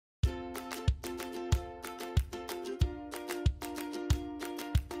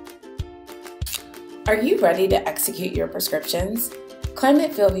Are you ready to execute your prescriptions?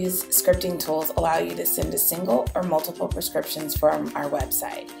 Climate FieldView's scripting tools allow you to send a single or multiple prescriptions from our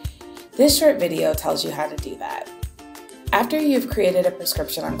website. This short video tells you how to do that. After you've created a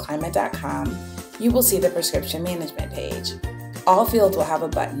prescription on Climate.com, you will see the prescription management page. All fields will have a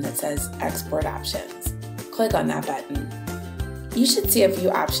button that says Export Options. Click on that button. You should see a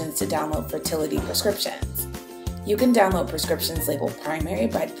few options to download fertility prescriptions. You can download prescriptions labeled primary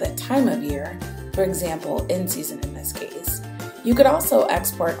by the time of year, for example, in season in this case. You could also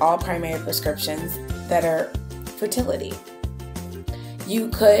export all primary prescriptions that are fertility. You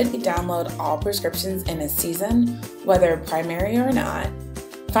could download all prescriptions in a season, whether primary or not.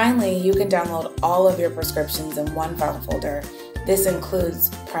 Finally, you can download all of your prescriptions in one file folder. This includes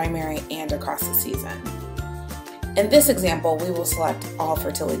primary and across the season. In this example, we will select all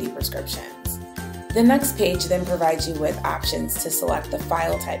fertility prescriptions. The next page then provides you with options to select the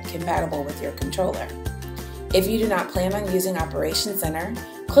file type compatible with your controller. If you do not plan on using Operations Center,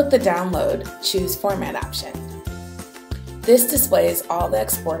 click the Download, Choose Format option. This displays all the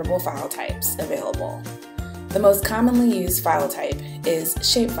exportable file types available. The most commonly used file type is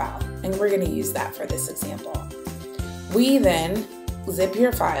shapefile, and we're going to use that for this example. We then zip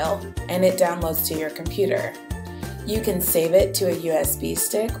your file and it downloads to your computer. You can save it to a USB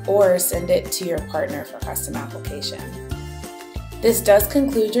stick or send it to your partner for custom application. This does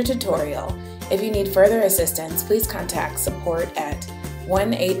conclude your tutorial. If you need further assistance, please contact support at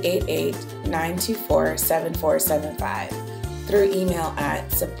 1-888-924-7475 through email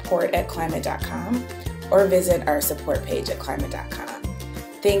at support@climate.com or visit our support page at climate.com.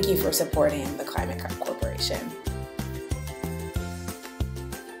 Thank you for supporting the Climate Corporation.